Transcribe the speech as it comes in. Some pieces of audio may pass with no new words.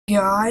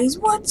Guys,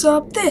 what's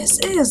up? This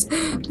is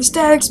The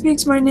Static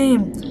Speaks My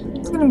Name.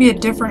 It's gonna be a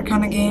different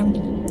kind of game,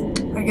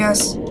 I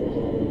guess.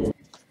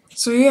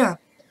 So yeah,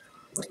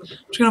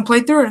 just gonna play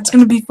through it. It's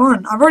gonna be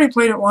fun. I've already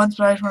played it once,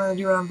 but I just wanted to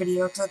do it on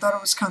video because I thought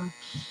it was kind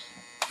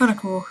of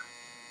cool.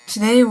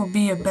 Today will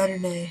be a better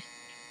day.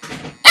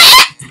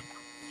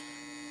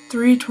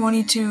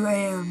 3:22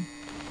 a.m.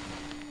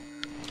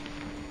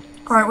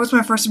 Alright, what's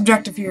my first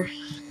objective here?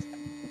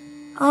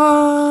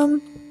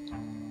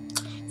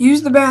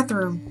 Use the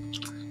bathroom.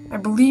 I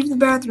believe the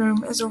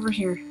bathroom is over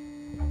here.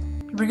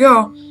 Here we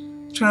go.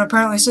 Just gonna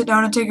apparently sit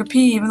down and take a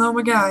pee, even though I'm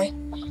a guy.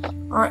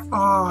 Alright.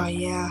 Oh,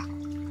 yeah.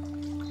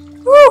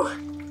 Woo!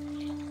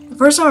 The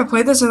first time I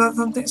played this, I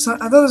thought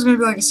it was gonna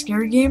be like a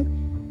scary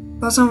game. I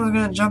thought someone was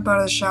gonna jump out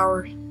of the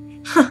shower.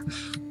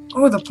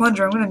 Oh, the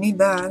plunger. I'm gonna need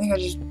that. I think I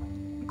just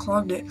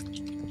clogged it.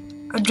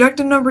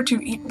 Objective number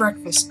 2, eat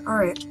breakfast.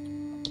 Alright.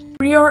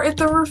 We are at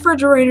the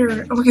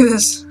refrigerator. Look at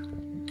this.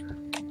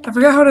 I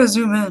forgot how to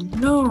zoom in.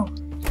 No.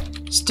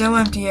 Still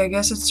empty. I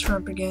guess it's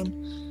shrimp again.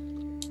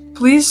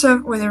 Police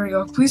have... Wait, there we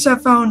go. Police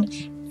have found...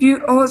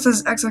 Oh, it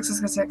says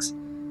XXXX.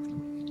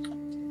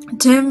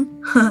 Tim...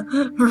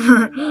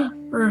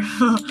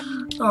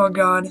 Oh,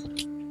 God.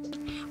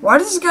 Why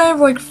does this guy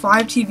have, like,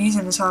 5 TVs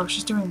in his house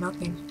just doing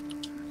nothing?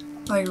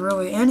 Like,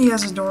 really? And he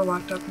has his door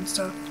locked up and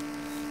stuff.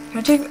 Can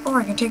I take... Oh,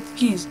 I can take the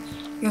keys.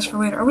 I guess for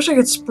later. I wish I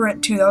could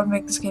sprint, too. That would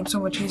make this game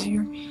so much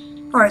easier.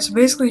 Alright, so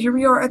basically, here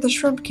we are at the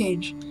shrimp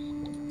cage.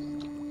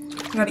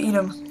 I gotta eat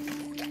them.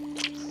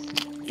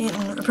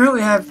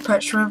 Apparently I have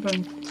pet shrimp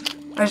and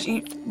I just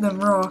eat them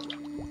raw.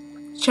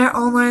 Chat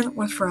online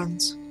with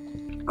friends.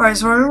 Alright,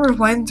 so I remember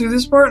playing through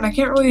this part and I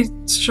can't really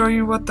show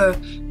you what the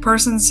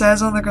person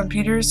says on the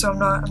computer, so I'm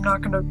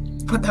not gonna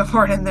put that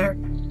part in there.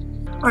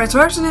 Alright,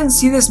 so I actually didn't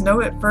see this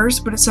note at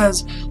first, but it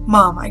says,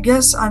 Mom, I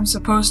guess I'm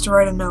supposed to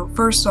write a note.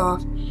 First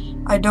off,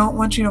 I don't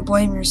want you to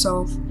blame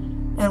yourself,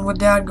 and with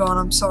Dad gone,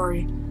 I'm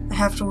sorry. I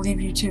have to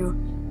leave you too.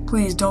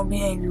 Please don't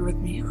be angry with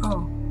me.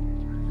 Oh.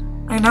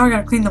 And now I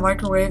gotta clean the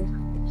microwave.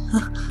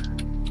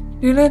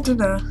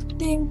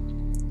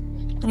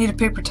 Ding. I need a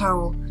paper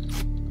towel.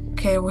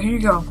 Okay, well here you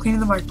go. I'm cleaning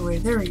the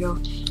microwave. There we go.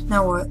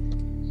 Now what?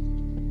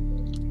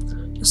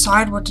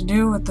 Decide what to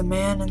do with the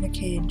man in the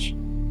cage.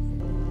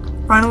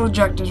 Final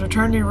objectives.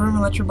 Return to your room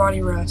and let your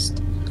body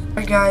rest.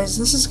 Alright guys,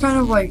 this is kind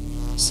of like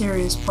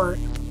serious part.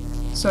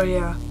 So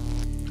yeah.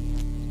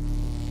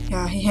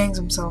 Yeah, he hangs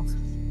himself.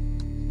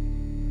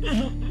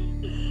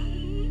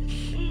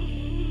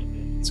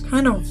 It's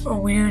kind of a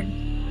weird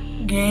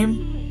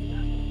game,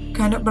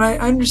 kind of, but I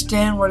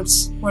understand what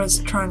it's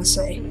trying to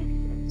say.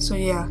 So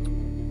yeah,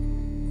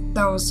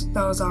 that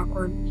was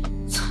awkward.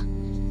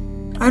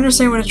 I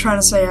understand what it's trying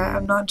to say.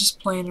 I'm not just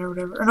playing it or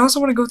whatever. And I also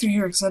want to go through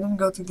here because I didn't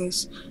go through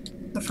this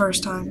the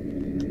first time.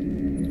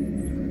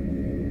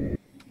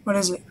 What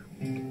is it?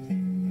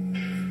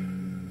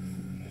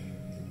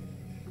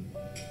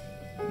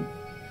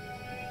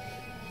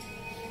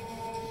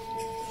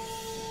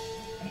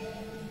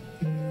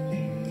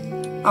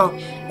 Oh,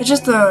 it's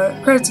just the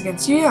credits again.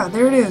 So yeah,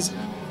 there it is.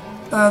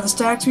 The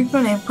Static Speaks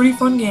My Name. Pretty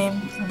fun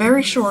game.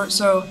 Very short,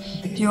 so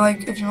if you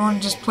want to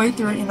just play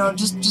through it, you know,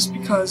 just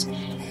because,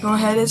 go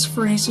ahead, it's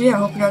free. So yeah, I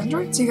hope you guys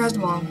enjoyed. See you guys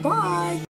tomorrow. Bye!